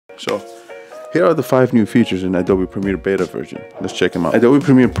So here are the 5 new features in Adobe Premiere Beta version. Let's check them out. Adobe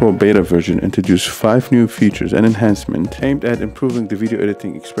Premiere Pro Beta version introduced 5 new features and enhancements aimed at improving the video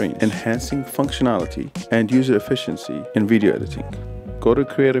editing experience, enhancing functionality and user efficiency in video editing. Go to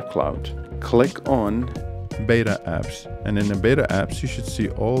Creative Cloud, click on Beta Apps, and in the Beta Apps you should see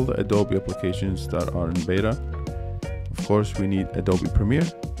all the Adobe applications that are in beta. Of course, we need Adobe Premiere.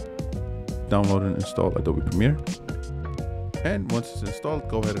 Download and install Adobe Premiere. And once it's installed,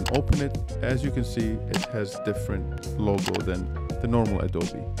 go ahead and open it. As you can see, it has different logo than the normal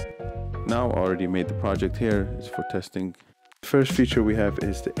Adobe. Now I already made the project here. It's for testing. The first feature we have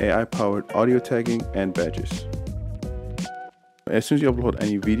is the AI-powered audio tagging and badges. As soon as you upload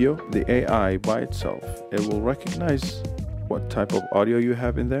any video, the AI by itself, it will recognize what type of audio you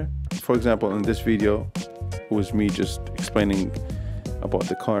have in there. For example, in this video, it was me just explaining about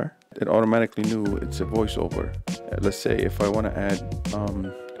the car. It automatically knew it's a voiceover. Let's say if I want to add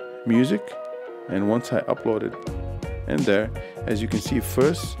music, and once I upload it in there, as you can see,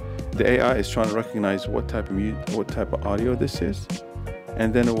 first the AI is trying to recognize what type of audio this is,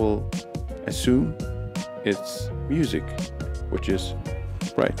 and then it will assume it's music, which is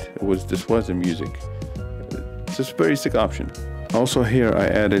right. This was a music. It's just a very sick option. Also here I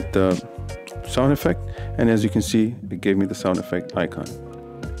added the sound effect, and as you can see, it gave me the sound effect icon.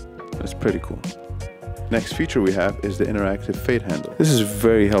 That's pretty cool. Next feature we have is the interactive fade handle. This is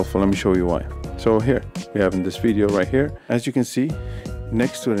very helpful. Let me show you why. So here we have in this video right here, as you can see,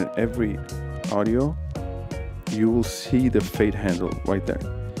 next to it in every audio, you will see the fade handle right there.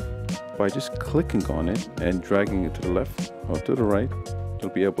 By just clicking on it and dragging it to the left or to the right, you'll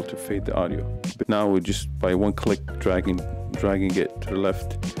be able to fade the audio. But now we just by one click dragging it to the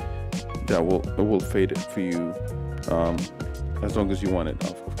left, it will fade it for you as long as you want it,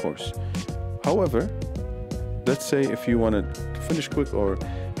 of course. However, let's say if you want to finish quick or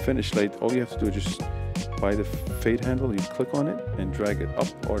finish late, all you have to do is just by the fade handle, you click on it and drag it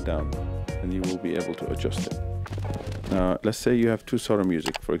up or down, and you will be able to adjust it. Let's say you have 2 sort of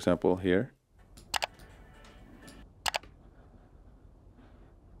music, for example here.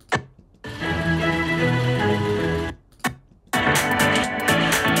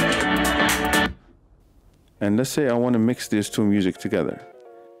 And let's say I want to mix these 2 music together.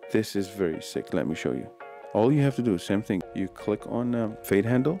 This is very sick. Let me show you. All you have to do is same thing. You click on fade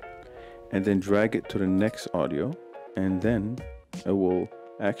handle and then drag it to the next audio, and then it will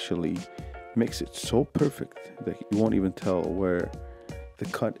actually mix it so perfect that you won't even tell where the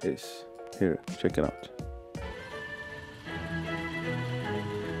cut is. Here, check it out.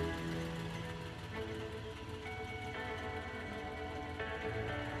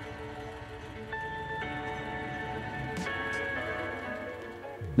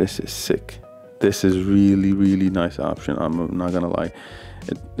 This is sick. This is really nice option. I'm not gonna lie.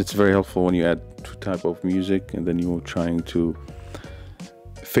 It's very helpful when you add 2 type of music and then you're trying to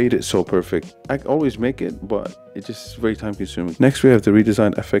fade it so perfect. I always make it, but it's just very time consuming. Next we have the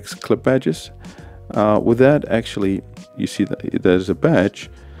redesigned FX clip badges. With that, actually, you see that there's a badge.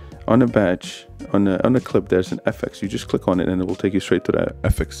 On the clip there's an FX. You just click on it and it will take you straight to the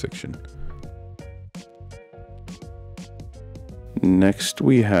FX section. Next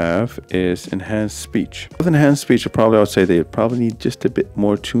we have is enhanced speech. With enhanced speech, I would say they probably need just a bit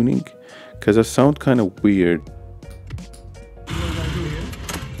more tuning because it sounds kind of weird. I'm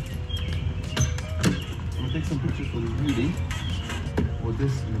gonna take some pictures for the beauty with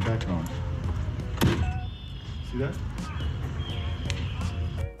this in the background. See that?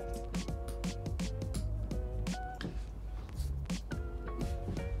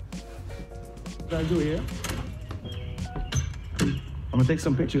 What I do here? I'm gonna take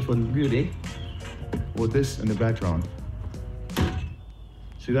some pictures for the beauty with this in the background.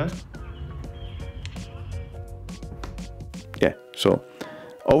 See that? Yeah, so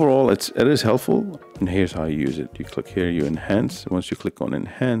overall it is helpful, and here's how you use it. You click here, you enhance. Once you click on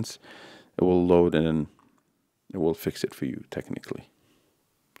enhance, it will load and then it will fix it for you technically.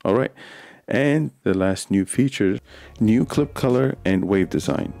 All right, and the last new feature, new clip color and wave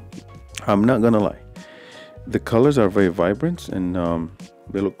design. I'm not gonna lie, the colors are very vibrant and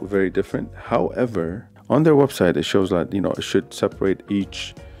they look very different. However, on their website it shows that it should separate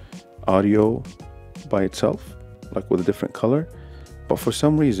each audio by itself, like with a different color, but for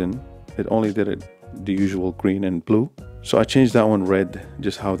some reason it only did it the usual green and blue. So I changed that one red,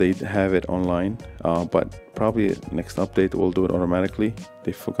 just how they have it online, but probably next update will do it automatically.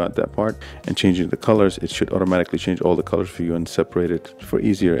 They forgot that part, and changing the colors, it should automatically change all the colors for you and separate it for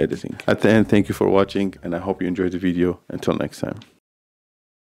easier editing. At the end, thank you for watching, and I hope you enjoyed the video. Until next time.